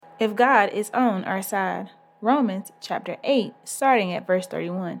if God is on our side. Romans chapter 8, starting at verse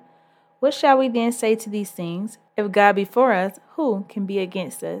 31. What shall we then say to these things? If God be for us, who can be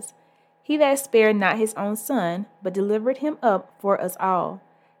against us? He that spared not his own Son, but delivered him up for us all,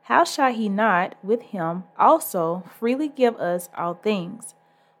 how shall he not with him also freely give us all things?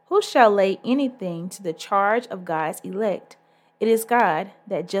 Who shall lay anything to the charge of God's elect? It is God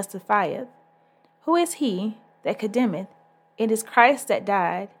that justifieth. Who is he that condemneth? It is Christ that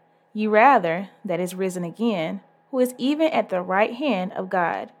died, yea rather, that is risen again, who is even at the right hand of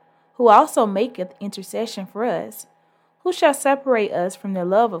God, who also maketh intercession for us. Who shall separate us from the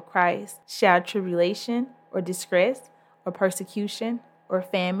love of Christ? Shall tribulation, or distress, or persecution, or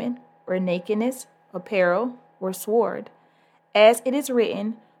famine, or nakedness, or peril, or sword? As it is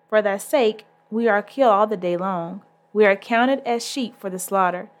written, For thy sake we are killed all the day long. We are counted as sheep for the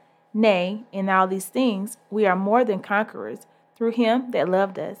slaughter. Nay, in all these things we are more than conquerors, through him that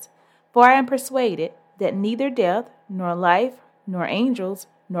loved us. For I am persuaded that neither death, nor life, nor angels,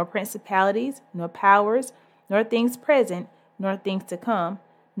 nor principalities, nor powers, nor things present, nor things to come,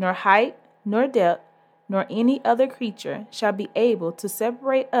 nor height, nor depth, nor any other creature shall be able to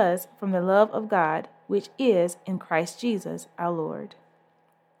separate us from the love of God, which is in Christ Jesus our Lord.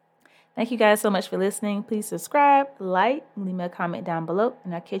 Thank you guys so much for listening. Please subscribe, like, leave me a comment down below,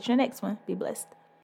 and I'll catch you in the next one. Be blessed.